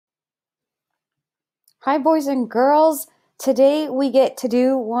Hi, boys and girls. Today we get to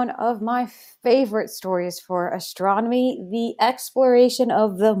do one of my favorite stories for astronomy, the exploration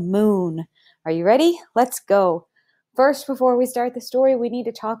of the moon. Are you ready? Let's go. First, before we start the story, we need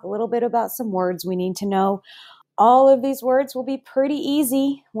to talk a little bit about some words we need to know. All of these words will be pretty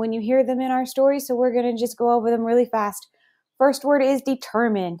easy when you hear them in our story, so we're going to just go over them really fast. First word is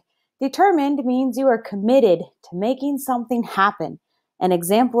determined. Determined means you are committed to making something happen. An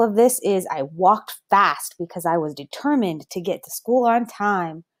example of this is I walked fast because I was determined to get to school on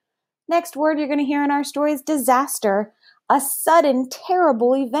time. Next word you're going to hear in our story is disaster, a sudden,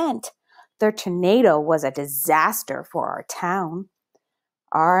 terrible event. The tornado was a disaster for our town.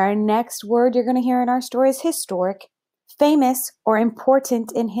 Our next word you're going to hear in our story is historic, famous or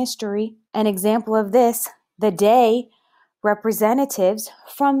important in history. An example of this, the day representatives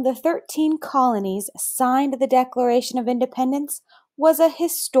from the 13 colonies signed the Declaration of Independence was a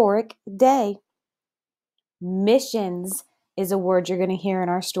historic day. Missions is a word you're going to hear in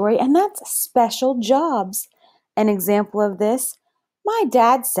our story, and that's special jobs. An example of this, my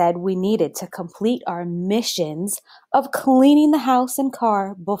dad said we needed to complete our missions of cleaning the house and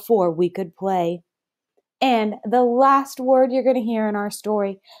car before we could play. And the last word you're going to hear in our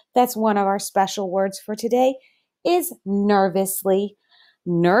story, that's one of our special words for today, is nervously.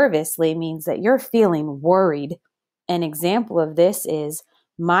 Nervously means that you're feeling worried. An example of this is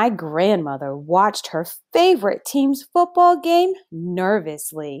my grandmother watched her favorite team's football game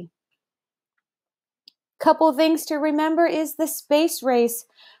nervously. Couple things to remember is the space race.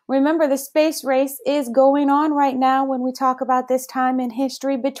 Remember, the space race is going on right now when we talk about this time in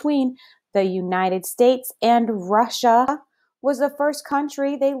history between the United States and Russia. Was the first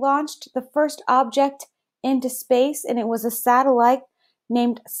country. They launched the first object into space, and it was a satellite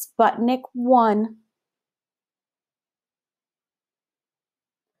named Sputnik 1.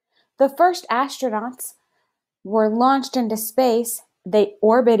 The first astronauts were launched into space. They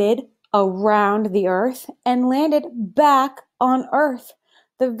orbited around the Earth and landed back on Earth.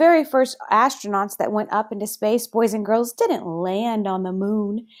 The very first astronauts that went up into space, boys and girls, didn't land on the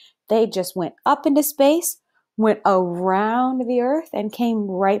moon. They just went up into space, went around the Earth, and came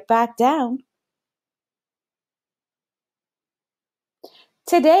right back down.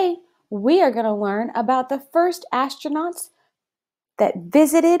 Today, we are going to learn about the first astronauts that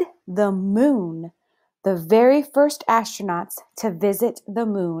visited the moon. The very first astronauts to visit the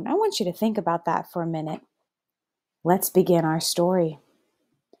moon. I want you to think about that for a minute. Let's begin our story.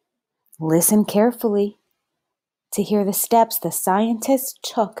 Listen carefully to hear the steps the scientists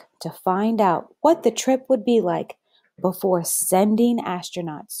took to find out what the trip would be like before sending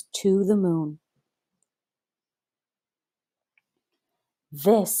astronauts to the moon.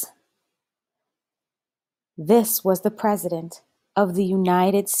 This was the President of the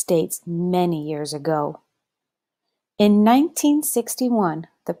United States many years ago. In 1961,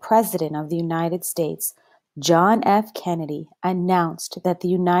 the President of the United States, John F. Kennedy, announced that the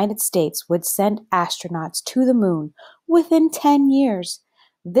United States would send astronauts to the moon within 10 years.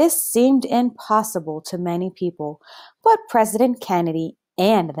 This seemed impossible to many people, but President Kennedy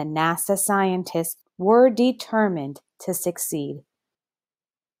and the NASA scientists were determined to succeed.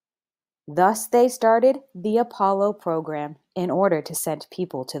 Thus, they started the Apollo program in order to send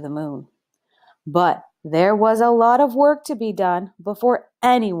people to the moon. But there was a lot of work to be done before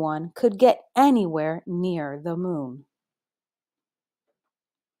anyone could get anywhere near the moon.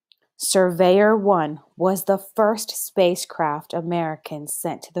 Surveyor I was the first spacecraft Americans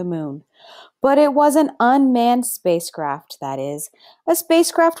sent to the moon, but it was an unmanned spacecraft, that is, a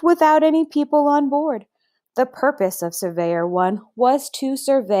spacecraft without any people on board. The purpose of Surveyor I was to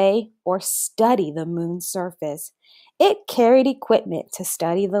survey or study the moon's surface. It carried equipment to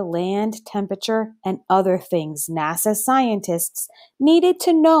study the land, temperature, and other things NASA scientists needed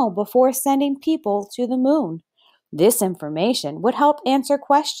to know before sending people to the moon. This information would help answer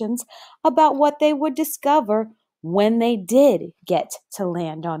questions about what they would discover when they did get to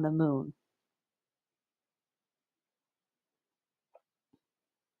land on the moon.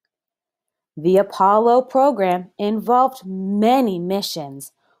 The Apollo program involved many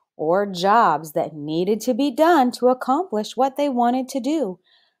missions or jobs that needed to be done to accomplish what they wanted to do.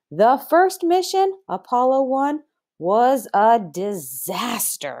 The first mission, Apollo 1, was a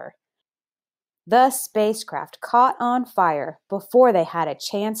disaster. The spacecraft caught on fire before they had a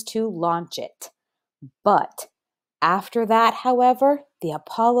chance to launch it. But after that, however, the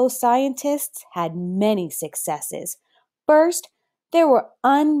Apollo scientists had many successes. First, there were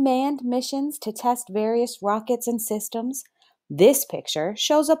unmanned missions to test various rockets and systems. This picture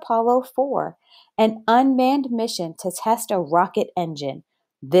shows Apollo 4, an unmanned mission to test a rocket engine.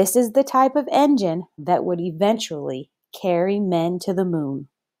 This is the type of engine that would eventually carry men to the moon.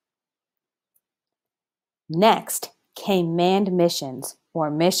 Next came manned missions, or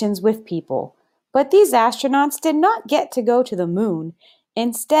missions with people. But these astronauts did not get to go to the moon.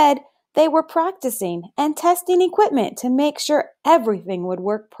 Instead, they were practicing and testing equipment to make sure everything would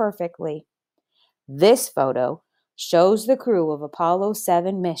work perfectly. This photo shows the crew of Apollo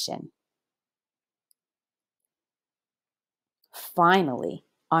 7 mission. Finally,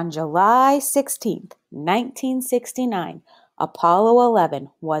 on July 16, 1969, Apollo 11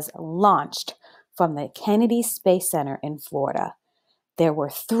 was launched from the Kennedy Space Center in Florida. There were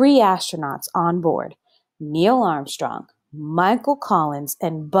 3 astronauts on board: Neil Armstrong, Michael Collins,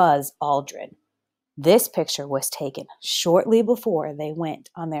 and Buzz Aldrin. This picture was taken shortly before they went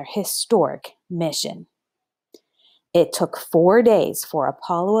on their historic mission. It took 4 days for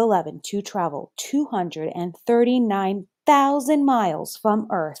Apollo 11 to travel 239,000 miles from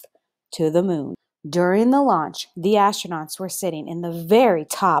Earth to the moon. During the launch, the astronauts were sitting in the very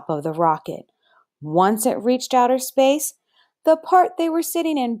top of the rocket. Once it reached outer space, the part they were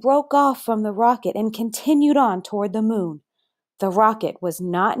sitting in broke off from the rocket and continued on toward the moon. The rocket was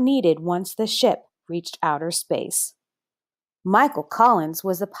not needed once the ship reached outer space. Michael Collins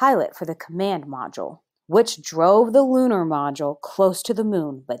was the pilot for the command module, which drove the lunar module close to the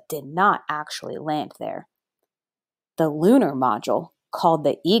moon but did not actually land there. The lunar module, called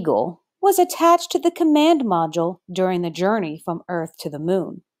the Eagle, was attached to the command module during the journey from Earth to the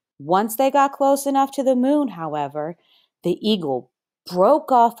moon. Once they got close enough to the moon, however, the Eagle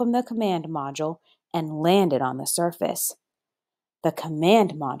broke off from the command module and landed on the surface. The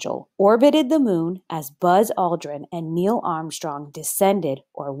command module orbited the moon as Buzz Aldrin and Neil Armstrong descended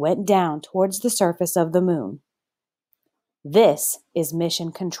or went down towards the surface of the moon. This is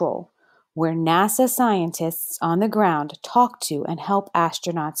mission control, where NASA scientists on the ground talk to and help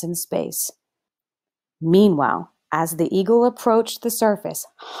astronauts in space. Meanwhile, as the Eagle approached the surface,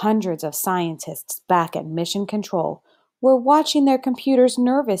 hundreds of scientists back at mission control were watching their computers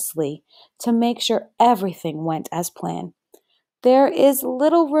nervously to make sure everything went as planned. There is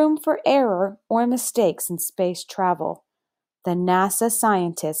little room for error or mistakes in space travel. The NASA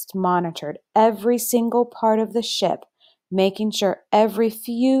scientists monitored every single part of the ship, making sure every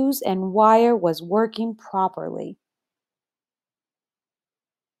fuse and wire was working properly.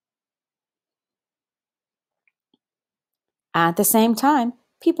 At the same time,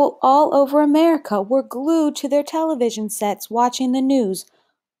 people all over America were glued to their television sets watching the news,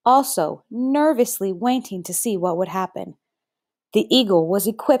 also nervously waiting to see what would happen. The Eagle was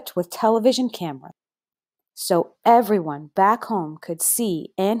equipped with television cameras, so everyone back home could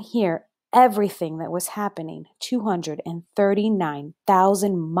see and hear everything that was happening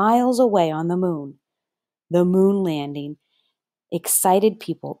 239,000 miles away on the moon. The moon landing excited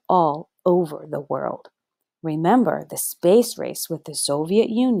people all over the world. Remember the space race with the Soviet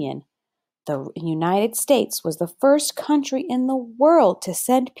Union. The United States was the first country in the world to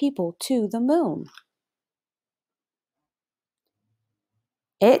send people to the moon.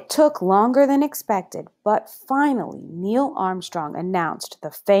 It took longer than expected, but finally Neil Armstrong announced the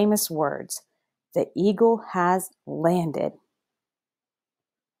famous words, "The Eagle has landed."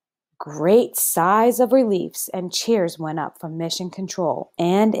 Great sighs of relief and cheers went up from Mission Control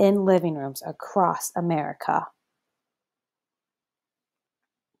and in living rooms across America.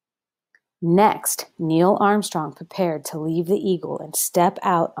 Next, Neil Armstrong prepared to leave the Eagle and step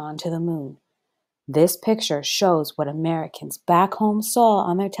out onto the moon. This picture shows what Americans back home saw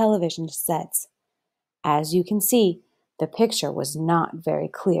on their television sets. As you can see, the picture was not very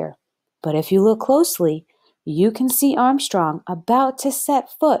clear, but if you look closely, you can see Armstrong about to set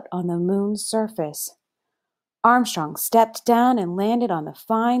foot on the moon's surface. Armstrong stepped down and landed on the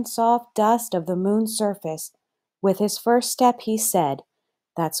fine, soft dust of the moon's surface. With his first step, he said,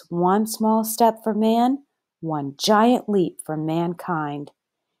 "That's one small step for man, one giant leap for mankind."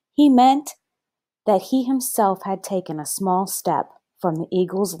 He meant that he himself had taken a small step from the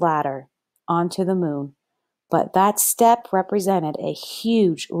Eagle's ladder onto the moon, but that step represented a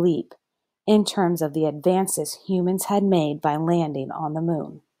huge leap in terms of the advances humans had made by landing on the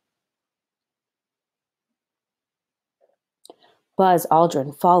moon. Buzz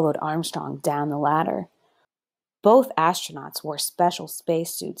Aldrin followed Armstrong down the ladder. Both astronauts wore special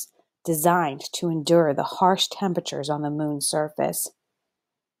spacesuits designed to endure the harsh temperatures on the moon's surface.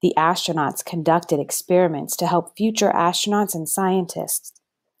 The astronauts conducted experiments to help future astronauts and scientists.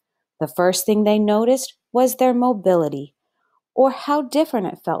 The first thing they noticed was their mobility, or how different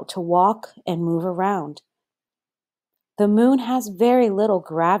it felt to walk and move around. The moon has very little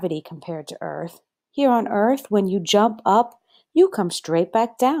gravity compared to Earth. Here on Earth, when you jump up, you come straight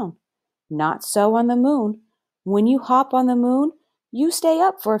back down. Not so on the moon. When you hop on the moon, you stay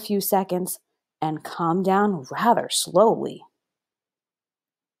up for a few seconds and come down rather slowly.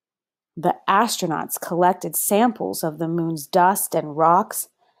 The astronauts collected samples of the moon's dust and rocks.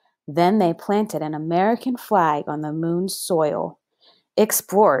 Then they planted an American flag on the moon's soil.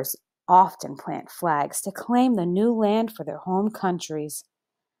 Explorers often plant flags to claim the new land for their home countries.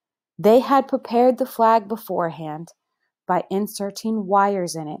 They had prepared the flag beforehand by inserting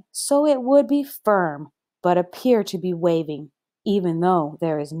wires in it so it would be firm but appear to be waving, even though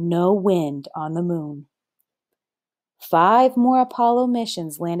there is no wind on the moon. 5 more Apollo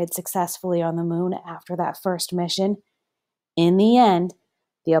missions landed successfully on the moon after that first mission. In the end,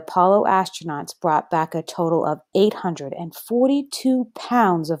 the Apollo astronauts brought back a total of 842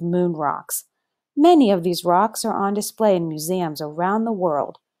 pounds of moon rocks. Many of these rocks are on display in museums around the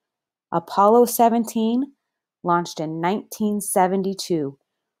world. Apollo 17, launched in 1972,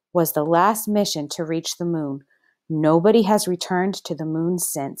 was the last mission to reach the moon. Nobody has returned to the moon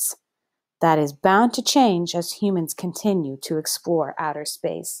since. That is bound to change as humans continue to explore outer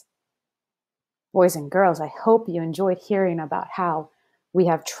space. Boys and girls, I hope you enjoyed hearing about how we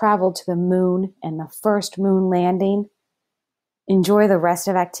have traveled to the moon and the first moon landing. Enjoy the rest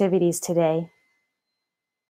of activities today.